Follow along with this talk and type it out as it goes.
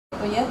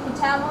pues ya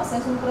escuchamos,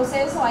 es un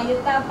proceso, hay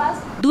etapas.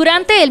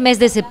 Durante el mes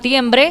de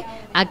septiembre,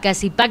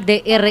 Acacypac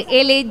de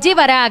R.l.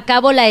 llevará a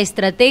cabo la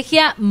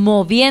estrategia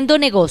Moviendo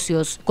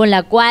Negocios, con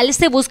la cual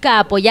se busca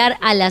apoyar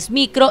a las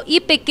micro y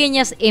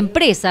pequeñas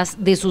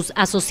empresas de sus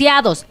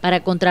asociados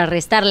para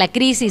contrarrestar la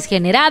crisis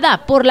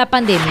generada por la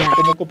pandemia.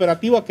 Como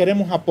cooperativa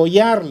queremos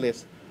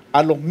apoyarles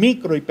a los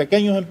micro y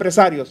pequeños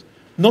empresarios,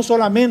 no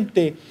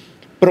solamente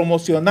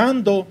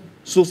promocionando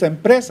sus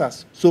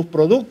empresas, sus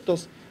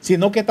productos,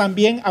 sino que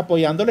también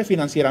apoyándoles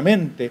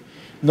financieramente.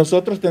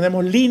 Nosotros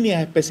tenemos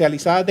líneas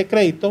especializadas de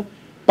crédito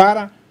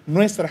para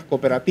nuestras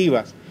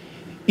cooperativas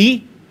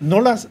y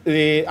no las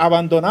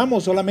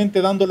abandonamos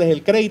solamente dándoles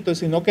el crédito,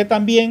 sino que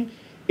también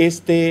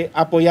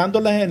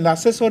apoyándoles en la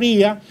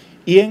asesoría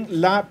y en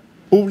la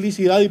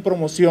publicidad y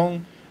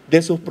promoción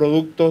de sus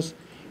productos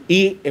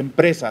y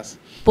empresas.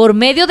 Por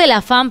medio de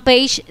la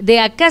fanpage de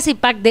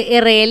Acacypac de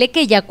R.l.,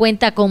 que ya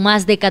cuenta con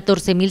más de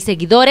 14,000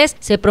 seguidores,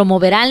 se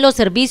promoverán los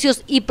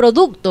servicios y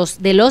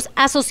productos de los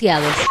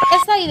asociados.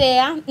 Esta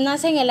idea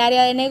nace en el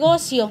área de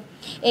negocio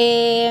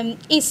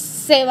y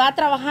se va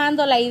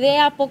trabajando la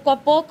idea poco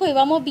a poco y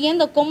vamos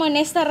viendo cómo en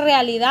esta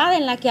realidad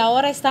en la que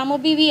ahora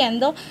estamos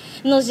viviendo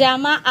nos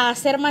llama a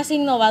ser más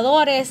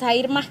innovadores, a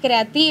ir más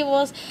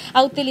creativos,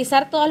 a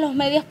utilizar todos los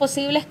medios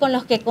posibles con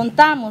los que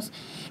contamos.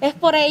 Es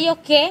por ello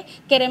que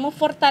queremos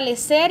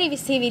fortalecer y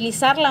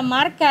visibilizar la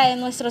marca de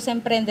nuestros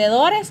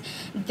emprendedores,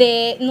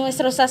 de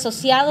nuestros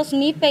asociados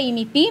MIPE y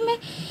MIPYME,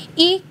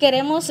 y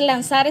queremos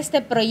lanzar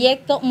este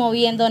proyecto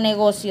Moviendo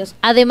Negocios.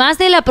 Además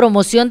de la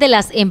promoción de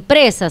las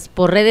empresas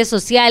por redes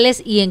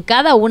sociales y en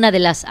cada una de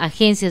las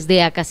agencias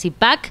de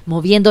Acacypac,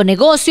 Moviendo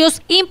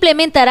Negocios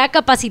implementará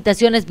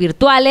capacitaciones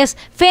virtuales,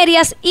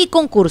 ferias y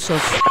concursos.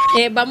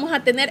 Vamos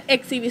a tener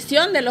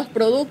exhibición de los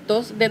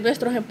productos de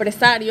nuestros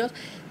empresarios,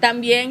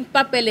 también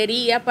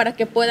papelería para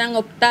que puedan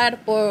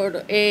optar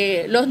por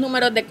los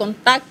números de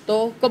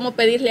contacto, cómo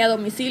pedirle a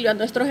domicilio a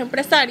nuestros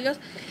empresarios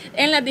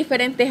en las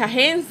diferentes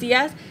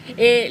agencias,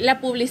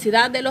 la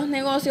publicidad de los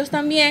negocios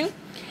también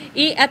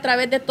y a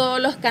través de todos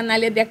los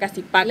canales de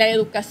Acacypac. La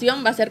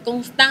educación va a ser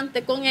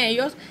constante con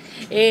ellos,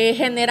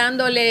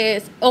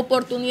 generándoles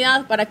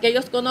oportunidad para que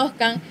ellos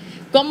conozcan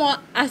cómo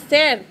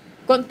hacer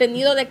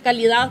contenido de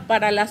calidad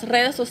para las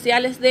redes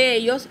sociales de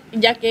ellos,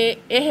 ya que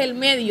es el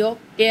medio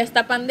que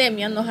esta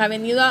pandemia nos ha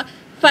venido a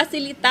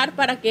facilitar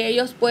para que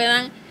ellos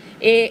puedan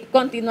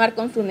continuar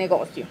con su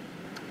negocio.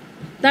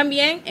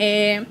 También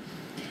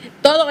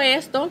todo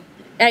esto,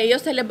 a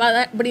ellos se les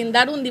va a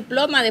brindar un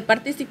diploma de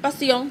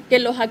participación que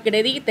los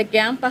acredite,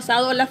 que han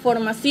pasado la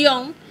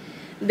formación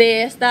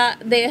de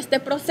este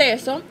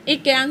proceso y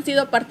que han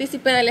sido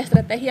partícipes de la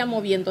estrategia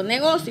Moviendo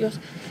Negocios.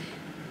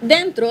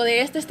 Dentro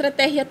de esta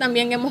estrategia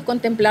también hemos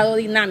contemplado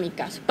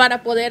dinámicas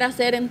para poder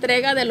hacer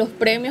entrega de los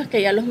premios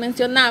que ya los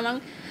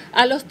mencionaban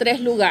a los 3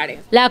 lugares.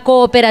 La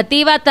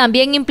cooperativa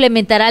también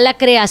implementará la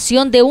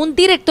creación de un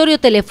directorio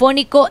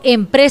telefónico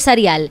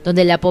empresarial,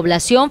 donde la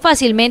población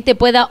fácilmente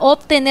pueda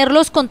obtener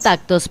los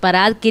contactos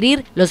para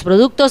adquirir los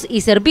productos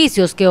y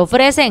servicios que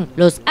ofrecen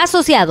los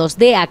asociados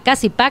de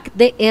Acacypac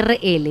de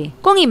R.l.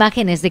 Con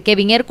imágenes de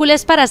Kevin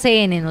Hércules para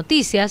CN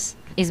Noticias,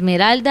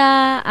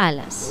 Esmeralda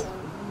Alas.